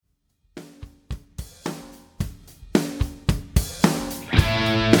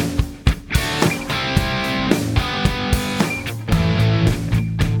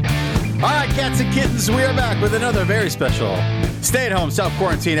cats and kittens. We are back with another very special stay-at-home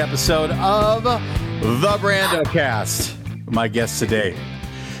self-quarantine episode of The Brando Cast. My guests today,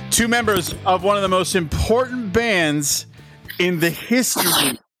 two members of one of the most important bands in the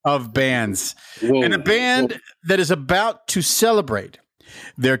history of bands, and a band that is about to celebrate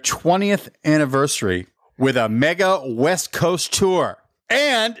their 20th anniversary with a mega West Coast tour.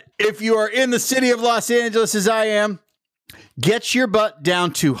 And if you are in the city of Los Angeles, as I am, get your butt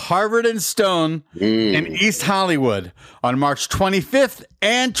down to Harvard and Stone in East Hollywood on March 25th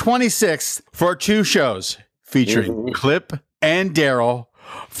and 26th for two shows featuring Clip and Daryl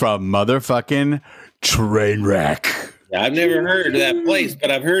from motherfucking Trainwreck. I've never heard of that place,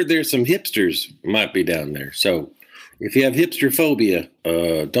 but I've heard there's some hipsters might be down there. So if you have hipster phobia,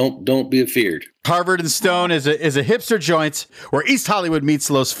 don't be afeared. Harvard and Stone is a hipster joint where East Hollywood meets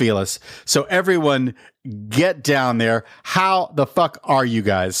Los Feliz. So everyone get down there. How the fuck are you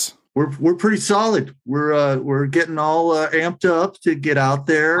guys? We're pretty solid. We're getting all amped up to get out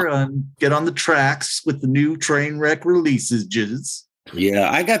there and get on the tracks with the new Trainwreck releases. Yeah,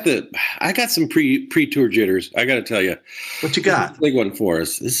 I got some pre-tour jitters. I got to tell you. What you got? Big one for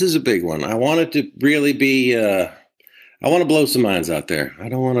us. This is a big one. I want it to really be. I want to blow some minds out there. I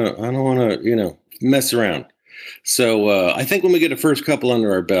don't want to, mess around. So I think when we get the first couple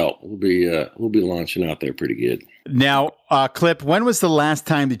under our belt, we'll be launching out there pretty good. Now, Clip, when was the last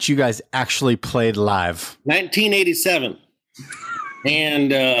time that you guys actually played live? 1987. And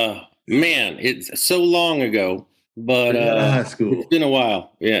man, it's so long ago. But high school. It's been a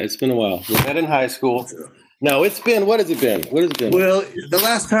while. Yeah, it's been a while. We met in high school. No, it's been. What has it been? Well, the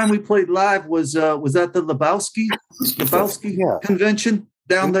last time we played live was at the Lebowski convention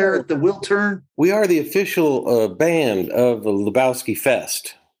down there at the Wiltern. We are the official band of the Lebowski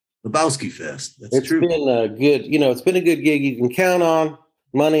Fest. Lebowski Fest. It's true. Been a good. It's been a good gig. You can count on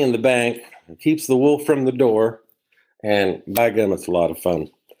money in the bank. It keeps the wolf from the door, and by gum, it's a lot of fun.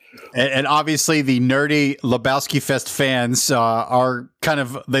 And obviously, the nerdy Lebowski Fest fans are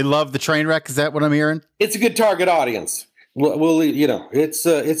they love the Trainwreck. Is that what I'm hearing? It's a good target audience.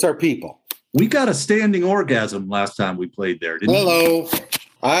 It's our people. We got a standing orgasm last time we played there, didn't Hello.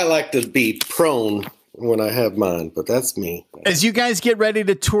 I like to be prone when I have mine, but that's me. As you guys get ready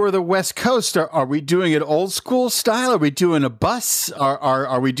to tour the West Coast, are we doing it old school style? Are we doing a bus?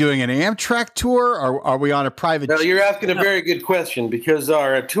 Are we doing an Amtrak tour? Are we on a private? No, you're asking a very good question because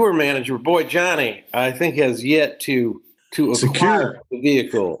our tour manager, boy Johnny, I think has yet to secure the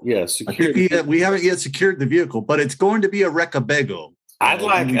vehicle. Yeah, secure. We haven't yet secured the vehicle, but it's going to be a Recabego. I'd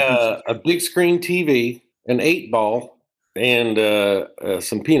like a big screen TV, an 8-ball. And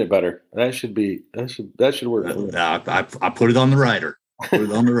some peanut butter. That should work. I put it on the rider.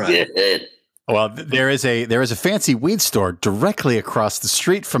 Well, there is a fancy weed store directly across the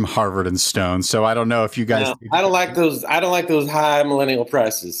street from Harvard and Stone. So I don't know if you guys. No, I don't like those high millennial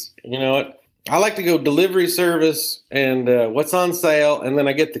prices. You know what? I like to go delivery service and what's on sale, and then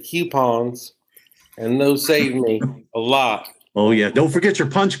I get the coupons, and those save me a lot. Oh, yeah. Don't forget your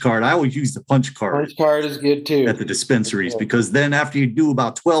punch card. I always use the punch card. Punch card is good, too. At the dispensaries, because then after you do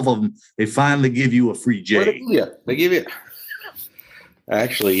about 12 of them, they finally give you a free J. They give you.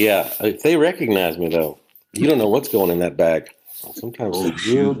 Actually, yeah. If they recognize me, though, you don't know what's going in that bag. Sometimes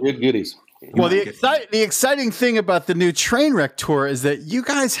real good goodies. Well, the exciting thing about the new Trainwreck tour is that you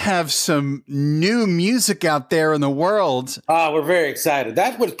guys have some new music out there in the world. We're very excited.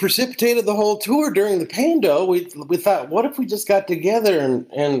 That's what precipitated the whole tour during the Pando. We thought, what if we just got together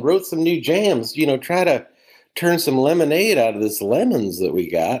and wrote some new jams? Try to turn some lemonade out of this lemons that we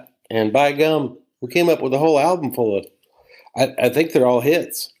got. And by gum, we came up with a whole album full of. I think they're all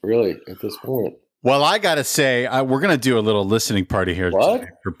hits, really, at this point. Well, I got to say, we're going to do a little listening party here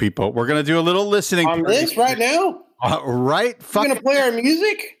for people. We're going to do a little listening on party. This right now? Right. We're going to play our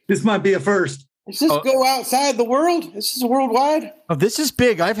music? This might be a first. Does this go outside the world? This is worldwide? Oh, this is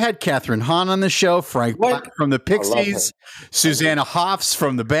big. I've had Catherine Hahn on the show, Frank Black from the Pixies, Susanna Hoffs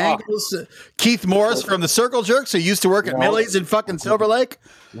from the Bangles, Keith Morris from the Circle Jerks, who used to work at Millie's in fucking Silver Lake.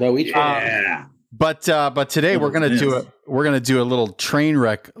 No, each one. Yeah. But today we're gonna do a little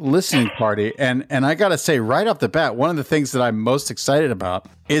Trainwreck listening party, and I gotta say right off the bat, one of the things that I'm most excited about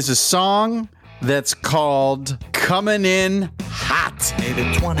is a song that's called "Coming In Hot."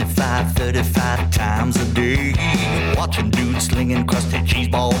 Maybe 25, 35 times a day, watching dudes slinging crusty cheese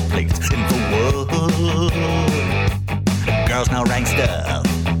ball plates in the world. Girls now rank stuff.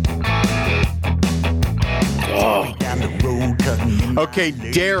 Okay,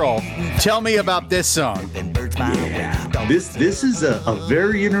 Daryl, tell me about this song. This is a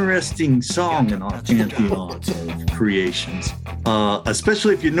very interesting song in our pantheon of creations,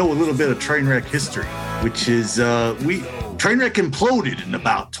 especially if you know a little bit of Trainwreck history, which is Trainwreck imploded in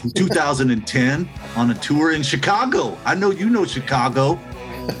about 2010 on a tour in Chicago. I know you know Chicago.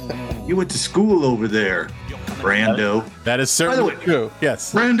 You went to school over there, Brando. That is certainly true.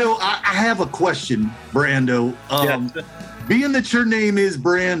 Yes. Brando, I have a question, Brando. Yes. Being that your name is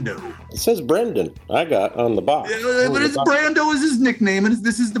Brando. It says Brendan. I got on the box. But it's Brando is his nickname, and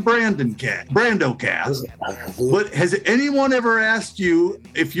this is the Brando cast. But has anyone ever asked you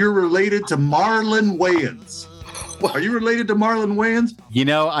if you're related to Marlon Wayans? Are you related to Marlon Wayans? You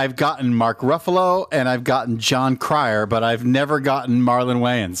know, I've gotten Mark Ruffalo and I've gotten John Cryer, but I've never gotten Marlon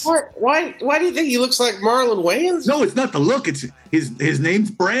Wayans. Why do you think he looks like Marlon Wayans? No, it's not the look. It's his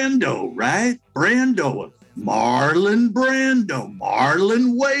name's Brando, right? Brando. Marlon Brando.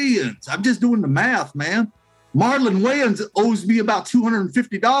 Marlon Wayans. I'm just doing the math, man. Marlon Wayans owes me about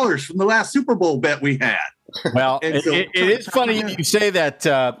 $250 from the last Super Bowl bet we had. Well, it is funny you say that,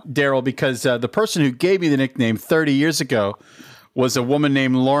 Daryl, because the person who gave me the nickname 30 years ago was a woman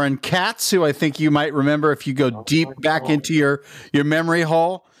named Lauren Katz, who I think you might remember if you go deep back into your memory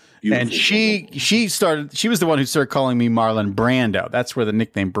hole. And she was the one who started calling me Marlon Brando. That's where the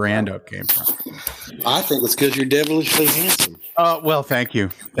nickname Brando came from. I think it's because you're devilishly handsome. Well, thank you,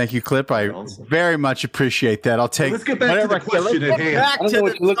 Clip. I very much appreciate that. I'll take. Let's get back to the question at hand. I don't know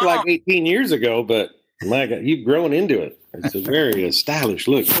what you looked like 18 years ago, but my God, you've grown into it. It's a very stylish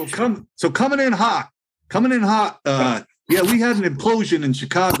look. So coming in hot. Yeah, we had an implosion in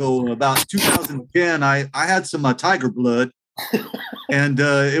Chicago in about 2010. I had some tiger blood. And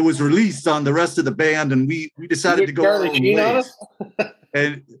it was released on the rest of the band, and we decided to go our own ways.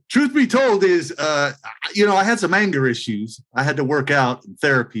 And truth be told is, I had some anger issues. I had to work out in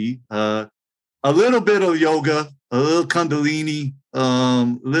therapy, a little bit of yoga, a little Kundalini,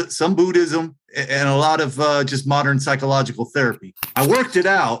 some Buddhism, and a lot of just modern psychological therapy. I worked it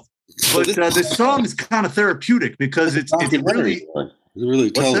out, but this song is kind of therapeutic because it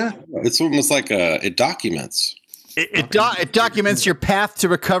really tells. It's almost like it documents. It documents your path to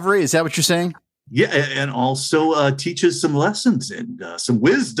recovery. Is that what you're saying? Yeah, and also teaches some lessons and some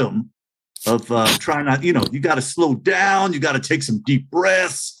wisdom of trying not, you got to slow down. You got to take some deep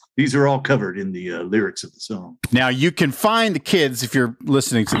breaths. These are all covered in the lyrics of the song. Now, you can find the kids, if you're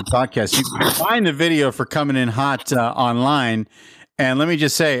listening to the podcast, you can find the video for Coming In Hot online. And let me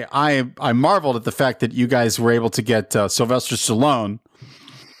just say, I marveled at the fact that you guys were able to get Sylvester Stallone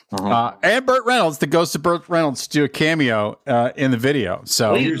and Burt Reynolds, the ghost of Burt Reynolds, to do a cameo in the video.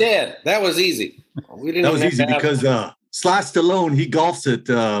 So he's dead. That was easy. That was easy because Sly Stallone, he golfs at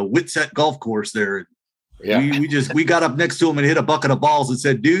Whitsett Golf Course there. Yeah. We got up next to him and hit a bucket of balls and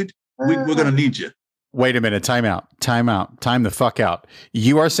said, "Dude, we're going to need you." Wait a minute. Time out. Time the fuck out.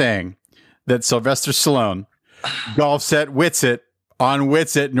 You are saying that Sylvester Stallone golfs at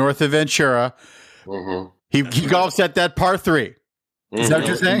Whitsett north of Ventura. Mm-hmm. He golfs at that par 3. Is that what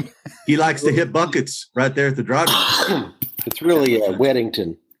you're saying? He likes to hit buckets right there at the driving. It's really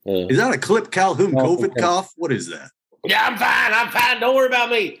Weddington. Is that a Clip Calhoun COVID cough? What is that? Yeah, I'm fine. Don't worry about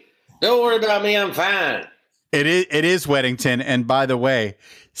me. I'm fine. It is Weddington. And by the way,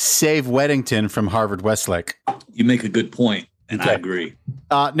 save Weddington from Harvard Westlake. You make a good point, and I agree.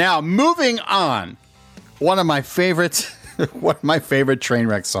 Now, moving on. One of my favorite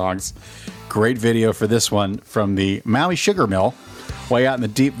Trainwreck songs. Great video for this one from the Maui Sugar Mill, way out in the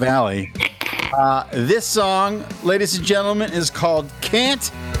Deep Valley. This song, ladies and gentlemen, is called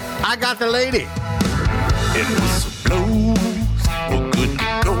Can't I Got the Lady. It was blows, we're good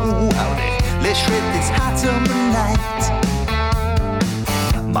to go, howdy. Let's shred this hot summer night.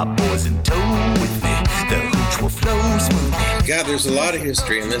 My boys in tow with me, the hooch will flow smoothly. God, there's a lot of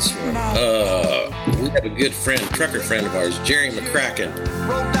history in this one. We have a good trucker friend of ours, Jerry McCracken,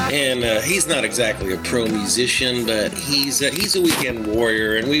 and he's not exactly a pro musician, but he's a weekend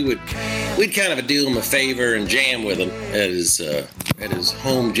warrior, and we'd kind of do him a favor and jam with him at his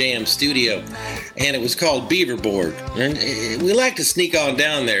home jam studio, and it was called Beaverboard, and we like to sneak on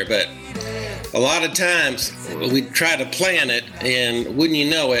down there, but a lot of times we'd try to plan it, and wouldn't you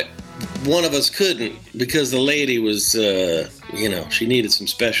know it, one of us couldn't because the lady was, she needed some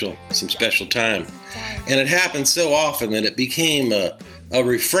special time, and it happened so often that it became a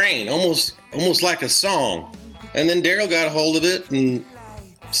refrain, almost like a song. And then Daryl got a hold of it and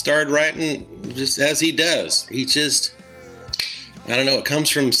started writing just as he does. He just, I don't know, it comes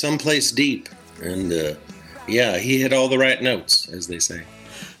from someplace deep, and he hit all the right notes, as they say.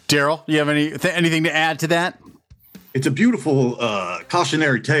 Daryl, you have anything to add to that? It's a beautiful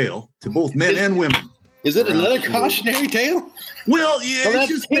cautionary tale to both men and women. Is it another cautionary tale? Well, yeah, Well,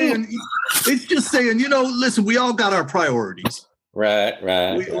 it's just saying, listen, we all got our priorities. Right.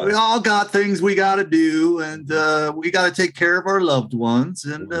 We all got things we got to do, and we got to take care of our loved ones.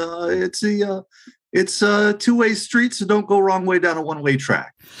 And it's a two-way street, so don't go wrong way down a one-way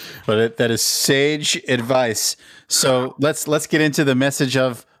track. But that is sage advice. So let's get into the message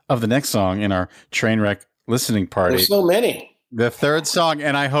of the next song in our Trainwreck listening party. There's so many. The third song,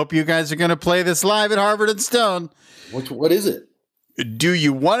 and I hope you guys are going to play this live at Harvard and Stone. What is it? Do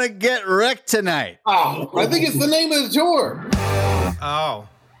you want to get wrecked tonight? Oh, I think it's the name of the tour. Oh.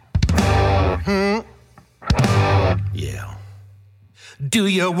 Yeah. Do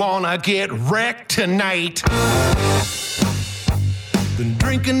you want to get wrecked tonight? Then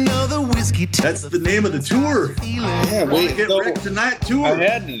drink another whiskey. That's the name of the tour. Yeah, wait. Get wrecked tonight tour. I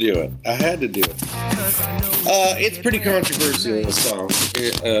had to do it. It's pretty controversial, the song.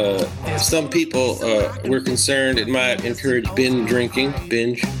 Some people were concerned it might encourage binge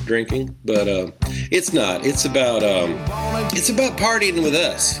drinking, but it's not. It's about partying with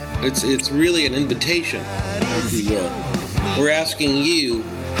us. It's really an invitation, if you will. We're asking you,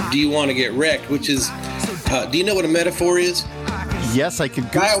 do you want to get wrecked? Which is, do you know what a metaphor is? Yes, I can.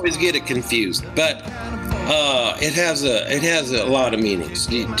 I always get it confused, but it has a lot of meanings.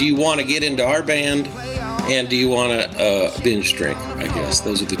 Do you want to get into our band, and do you want to binge drink? I guess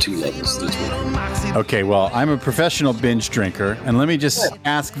those are the two levels. Okay, well, I'm a professional binge drinker, and let me just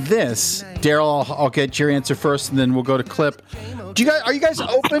ask this, Daryl. I'll get your answer first, and then we'll go to Clip. Are you guys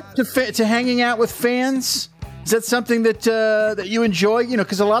open to hanging out with fans? Is that something that you enjoy?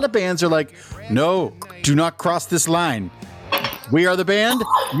 Because a lot of bands are like, no, do not cross this line. We are the band.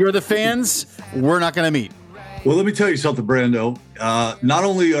 You're the fans. We're not going to meet. Well, let me tell you something, Brando. Not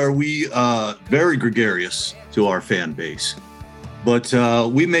only are we very gregarious to our fan base, but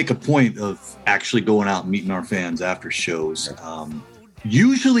we make a point of actually going out and meeting our fans after shows.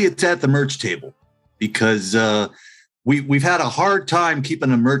 Usually it's at the merch table because we've had a hard time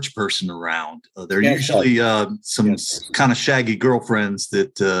keeping a merch person around. They're usually some kind of shaggy girlfriends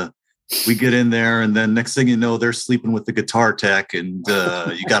that we get in there, and then next thing you know, they're sleeping with the guitar tech, and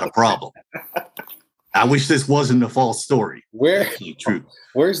you got a problem. I wish this wasn't a false story. True.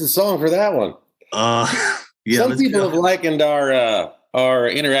 Where's the song for that one? Some people have likened our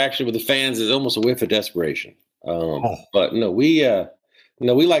interaction with the fans as almost a whiff of desperation. But no, we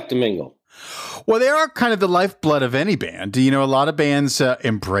like to mingle. Well, they are kind of the lifeblood of any band. A lot of bands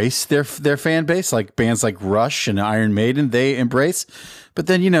embrace their fan base, like bands like Rush and Iron Maiden. They embrace. But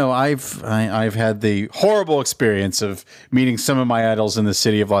then, I've had the horrible experience of meeting some of my idols in the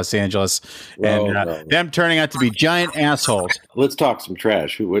city of Los Angeles, and them turning out to be giant assholes. Let's talk some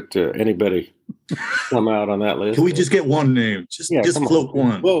trash. Anybody come out on that list? Can we just get one name? Just float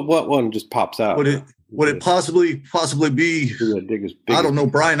one. Well, what one just pops out? Would it possibly be? I don't know,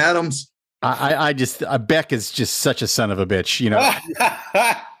 Bryan Adams. Beck is just such a son of a bitch,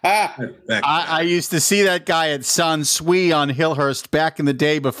 I used to see that guy at San Sui on Hillhurst back in the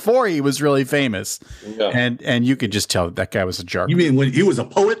day before he was really famous. Yeah. And you could just tell that guy was a jerk. You mean when he was a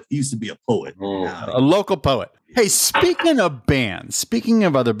poet? He used to be a poet. A local poet. Hey, speaking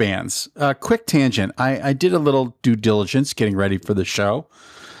of other bands, quick tangent. I did a little due diligence getting ready for the show.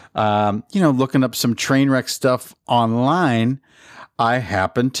 Looking up some Trainwreck stuff online. I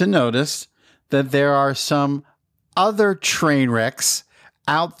happened to notice that there are some other Trainwrecks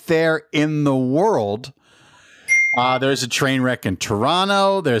out there in the world. There's a Trainwreck in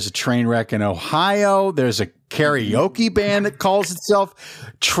Toronto. There's a Trainwreck in Ohio. There's a karaoke band that calls itself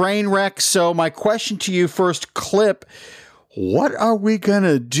Trainwreck. So my question to you first, Clip, what are we going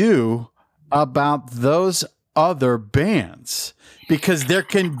to do about those other bands? Because there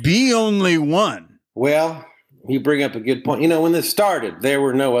can be only one. Well, you bring up a good point. When this started, there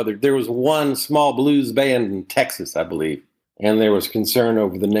was one small blues band in Texas, I believe. And there was concern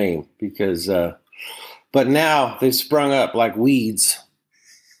over the name because, but now they've sprung up like weeds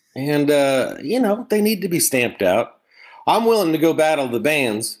and, they need to be stamped out. I'm willing to go battle the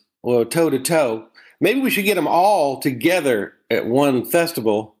bands, toe to toe. Maybe we should get them all together at one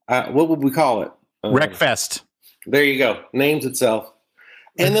festival. What would we call it? Wreckfest. There you go. Names itself.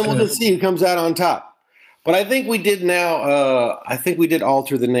 And then we'll just see who comes out on top. But I think we did now. I think we did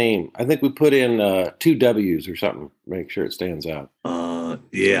alter the name. I think we put in 2 W's or something. Make sure it stands out.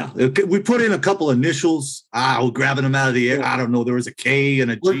 Yeah. We put in a couple initials. We're grabbing them out of the air. I don't know. There was a K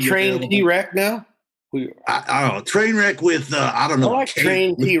and a G. We're Train T-Wreck now? I don't know. Trainwreck with, I don't know. I like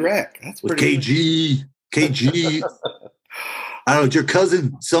Train T-Wreck. That's with KG. I don't know. Your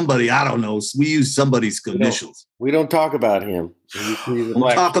cousin, somebody, I don't know. We use somebody's initials. We don't talk about him. We'll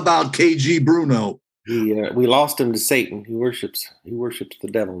talk about KG Bruno. We lost him to Satan. He worships the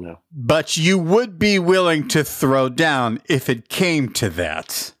devil now. But you would be willing to throw down if it came to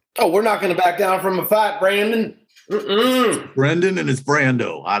that. Oh, we're not going to back down from a fight, Brandon. Brendan and his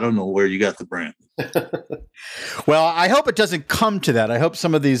Brando. I don't know where you got the brand. Well, I hope it doesn't come to that. I hope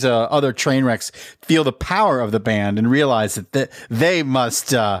some of these other train wrecks feel the power of the band and realize that they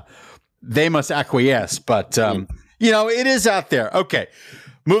must acquiesce. But it is out there. Okay,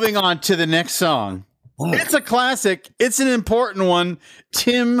 moving on to the next song. It's a classic. It's an important one.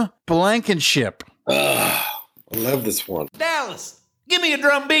 Tim Blankenship. I love this one. Dallas, give me a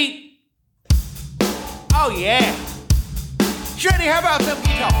drum beat. Oh, yeah. Shreddy, how about some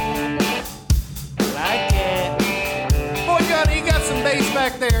guitar? Like it. Boy, Johnny, you got some bass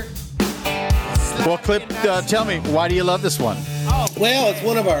back there. Well, Clip, tell me, why do you love this one? Well, it's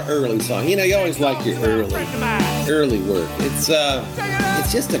one of our early songs. You always like your early work. It's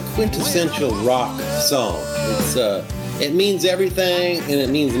just a quintessential rock song. It means everything and it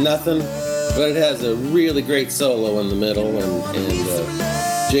means nothing, but it has a really great solo in the middle,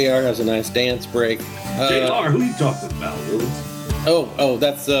 and JR has a nice dance break. JR, who are you talking about, Lou? Oh,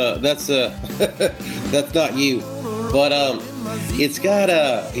 that's that's not you, but it's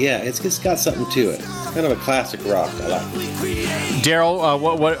just got something to it. It's kind of a classic rock. I like it. Daryl,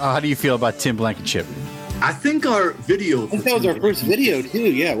 how do you feel about Tim Blankenship? I think our video. I think that was our first video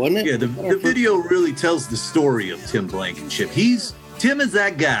too. Yeah, wasn't it? Yeah, the video really tells the story of Tim Blankenship. Tim is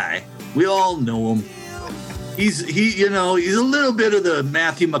that guy. We all know him. He's a little bit of the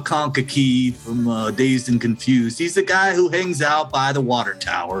Matthew McConaughey from Dazed and Confused. He's the guy who hangs out by the water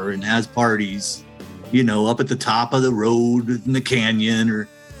tower and has parties, up at the top of the road in the canyon. Or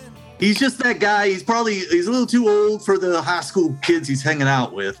he's just that guy. He's a little too old for the high school kids he's hanging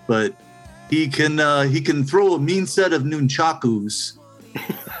out with, but he can throw a mean set of nunchakus.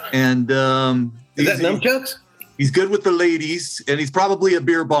 And is that nunchucks? He's good with the ladies, and he's probably a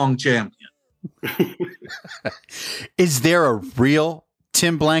beer bong champion. Is there a real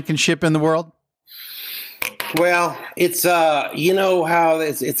Tim Blankenship in the world? Well, it's how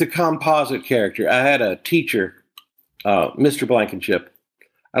it's a composite character. I had a teacher, Mr. Blankenship.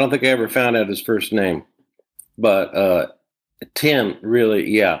 I don't think I ever found out his first name, but Tim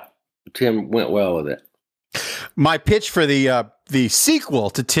Tim went well with it. My pitch for the sequel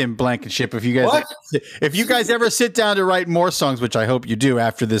to Tim Blankenship, if you guys ever sit down to write more songs, which I hope you do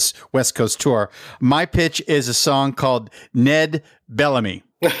after this West Coast tour, my pitch is a song called Ned Bellamy.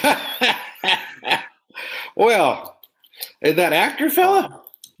 Well, is that actor fella?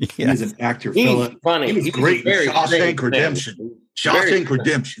 Yes. He's an actor fella. He's funny. He was great in Shawshank Redemption. Shawshank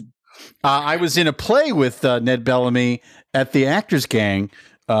Redemption. I was in a play with Ned Bellamy at the Actors Gang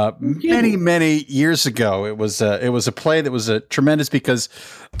many years ago. It was a play that was tremendous because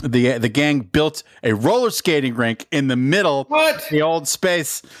the gang built a roller skating rink in the middle of the old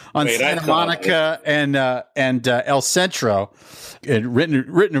space on Santa Monica and El Centro, and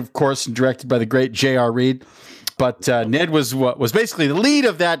written of course and directed by the great J.R. Reed. But Ned was basically the lead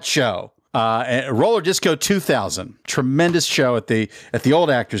of that show. Roller Disco 2000, tremendous show at the old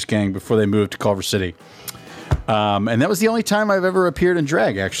Actors Gang before they moved to Culver City. And that was the only time I've ever appeared in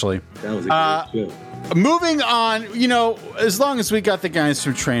drag, actually. That was a great show. Moving on, as long as we got the guys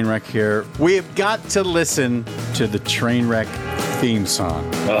from Trainwreck here, we have got to listen to the Trainwreck theme song.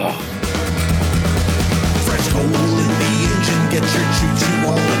 Fresh coal in the engine, get your choo-choo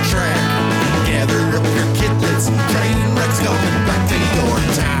on the track. Gather up your kidlets, Trainwreck's coming back to your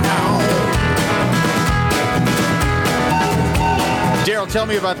town. Daryl, tell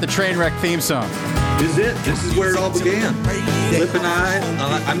me about the Trainwreck theme song. This is where it all began. Clip and I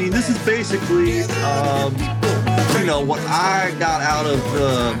this is basically, what I got out of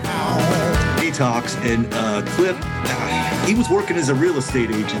Detox, and Clip, he was working as a real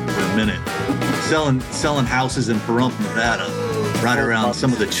estate agent for a minute, selling houses in Pahrump, Nevada, right around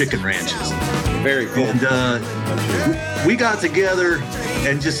some of the chicken ranches. Very cool. And we got together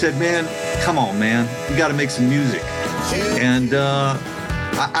and just said, man, come on, man, we got to make some music. And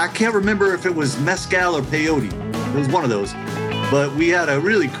I can't remember if it was mezcal or peyote. It was one of those. But we had a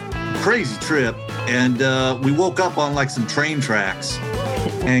really crazy trip, and we woke up on like some train tracks.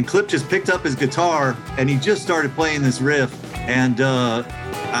 And Clip just picked up his guitar, and he just started playing this riff. And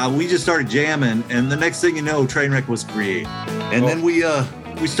we just started jamming. And the next thing you know, Trainwreck was created. And then we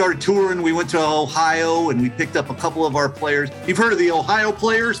started touring. We went to Ohio, and we picked up a couple of our players. You've heard of the Ohio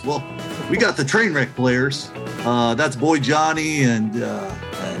players? Well, we got the Trainwreck players. That's Boy Johnny and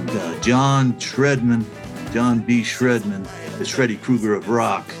John Shredman, John B. Shredman, the Shreddy Krueger of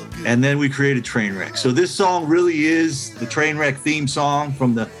rock. And then we created Trainwreck. So this song really is the Trainwreck theme song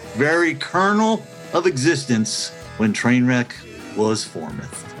from the very kernel of existence when Trainwreck was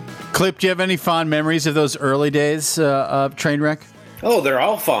formeth. Clip, do you have any fond memories of those early days of Trainwreck? Oh, they're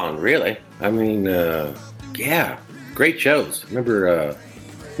all fun, really. I mean, yeah, great shows. Remember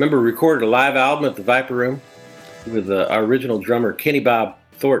recorded a live album at the Viper Room with our original drummer, Kenny Bob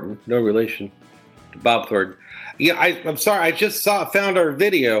Thornton, no relation to Bob Thornton. Yeah, I'm sorry, I just found our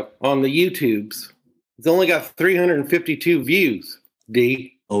video on the YouTubes. It's only got 352 views,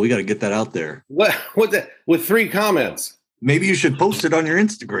 D. Oh, we got to get that out there. What's that? With 3 comments. Maybe you should post it on your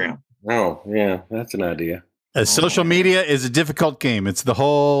Instagram. Oh, yeah, that's an idea. Social media is a difficult game. It's the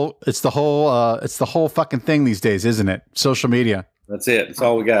whole fucking thing these days, isn't it? Social media. That's it. That's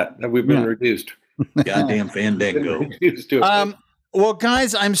all we got. We've been reduced. Goddamn Fandango. Reduced to it. Well,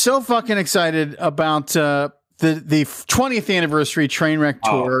 guys, I'm so fucking excited about the 20th anniversary Trainwreck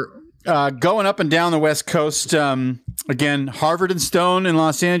tour. Going up and down the West Coast. Again, Harvard and Stone in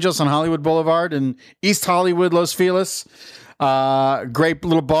Los Angeles on Hollywood Boulevard and East Hollywood, Los Feliz. Great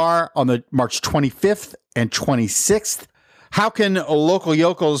little bar on the March 25th and 26th. How can local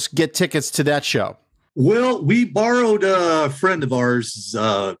yokels get tickets to that show? Well, we borrowed a friend of ours'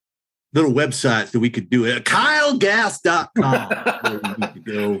 little website that we could do it.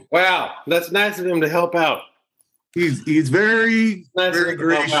 KyleGass.com. Wow, that's nice of him to help out. He's very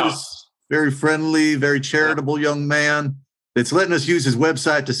gracious, very friendly, very charitable young man that's letting us use his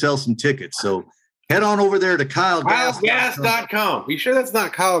website to sell some tickets. So head on over there to KyleGass.com. You sure that's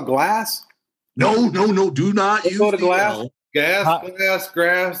not Kyle Glass? No, do not use go to Glass. L.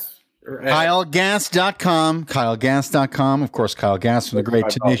 Grass. KyleGass.com. KyleGass.com. Of course, Kyle Gass from the great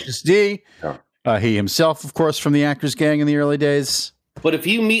Tenacious D. He himself, of course, from the Actors Gang in the early days. But if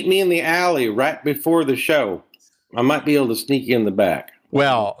you meet me in the alley right before the show, I might be able to sneak you in the back.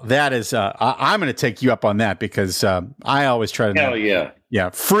 Well, that is, I'm going to take you up on that because I always try to know. Hell yeah. Yeah,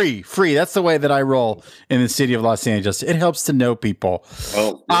 free. That's the way that I roll in the city of Los Angeles. It helps to know people.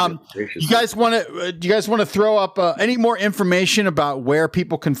 Oh, you guys want to? Do you guys want to throw up any more information about where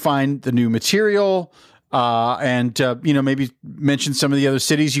people can find the new material, and maybe mention some of the other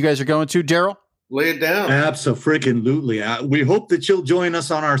cities you guys are going to? Daryl, lay it down. Absolutely. We hope that you'll join us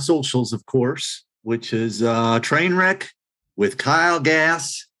on our socials, of course, which is Trainwreck with Kyle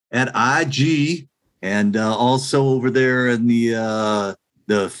Gass at IG, and also over there in the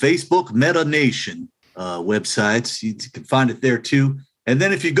Facebook Meta Nation websites. You can find it there too. And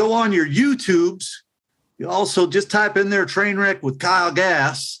then if you go on your YouTubes, you also just type in there Trainwreck with Kyle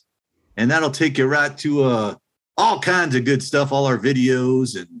Gass, and that'll take you right to all kinds of good stuff. All our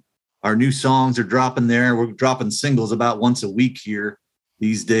videos and our new songs are dropping there. We're dropping singles about once a week here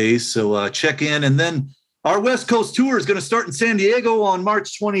these days. So check in. And then our West Coast tour is going to start in San Diego on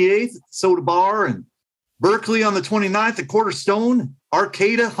March 28th at Soda Bar, and Berkeley on the 29th at Quarter Stone,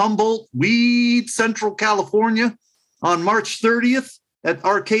 Arcata, Humboldt, Weed, Central California on March 30th at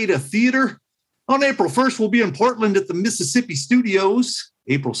Arcata Theater. On April 1st, we'll be in Portland at the Mississippi Studios.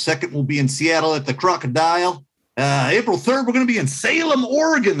 April 2nd, we'll be in Seattle at the Crocodile. April 3rd, we're going to be in Salem,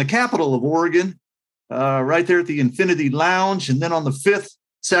 Oregon, the capital of Oregon, right there at the Infinity Lounge. And then on the 5th,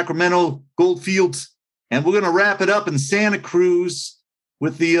 Sacramento, Goldfields. And we're going to wrap it up in Santa Cruz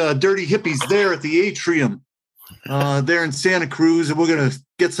with the Dirty Hippies there at the Atrium there in Santa Cruz. And we're going to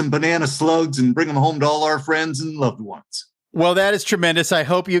get some banana slugs and bring them home to all our friends and loved ones. Well, that is tremendous. I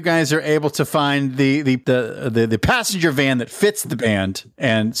hope you guys are able to find the passenger van that fits the band,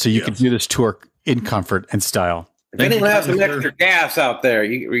 and so you can do this tour in comfort and style. If anyone has some extra gas out there,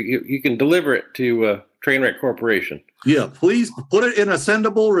 you can deliver it to Trainwreck Corporation. Yeah, please put it in a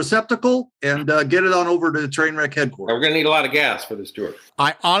sendable receptacle and get it on over to the Trainwreck headquarters. We're going to need a lot of gas for this tour.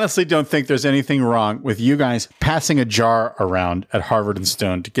 I honestly don't think there's anything wrong with you guys passing a jar around at Harvard and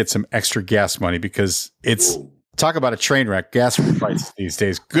Stone to get some extra gas money, because it's talk about a train wreck. Gas prices these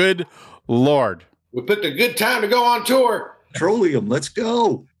days. Good Lord. We picked a good time to go on tour. Petroleum, let's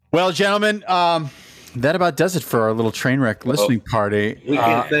go. Well, gentlemen, that about does it for our little train wreck listening party. We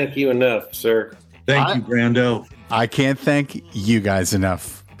can't thank you enough, sir. Thank you, Brando. I can't thank you guys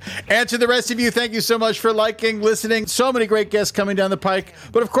enough. And to the rest of you, thank you so much for liking, listening. So many great guests coming down the pike.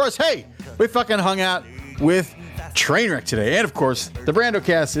 But of course, hey, we fucking hung out with Trainwreck today. And of course, the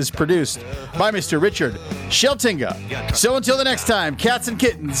Brandocast is produced by Mr. Richard Sheltinga. So until the next time, cats and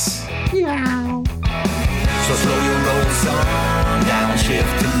kittens. So slow your roll, son,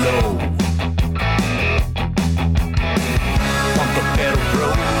 downshift to low. Pump the pedal, bro,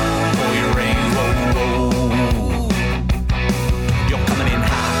 for your rain, roll. You're coming in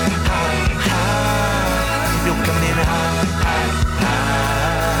high, high, high. You're coming in high, high,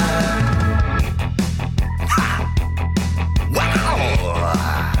 high. Wow!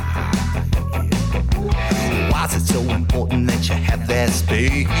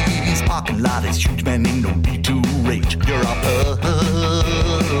 place. Parking lot is huge, man, ain't no need to rage. You're all puffed.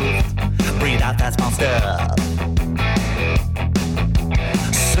 Breathe out that small stuff.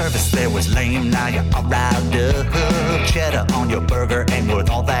 Service there was lame, now you're all riled up. Cheddar on your burger and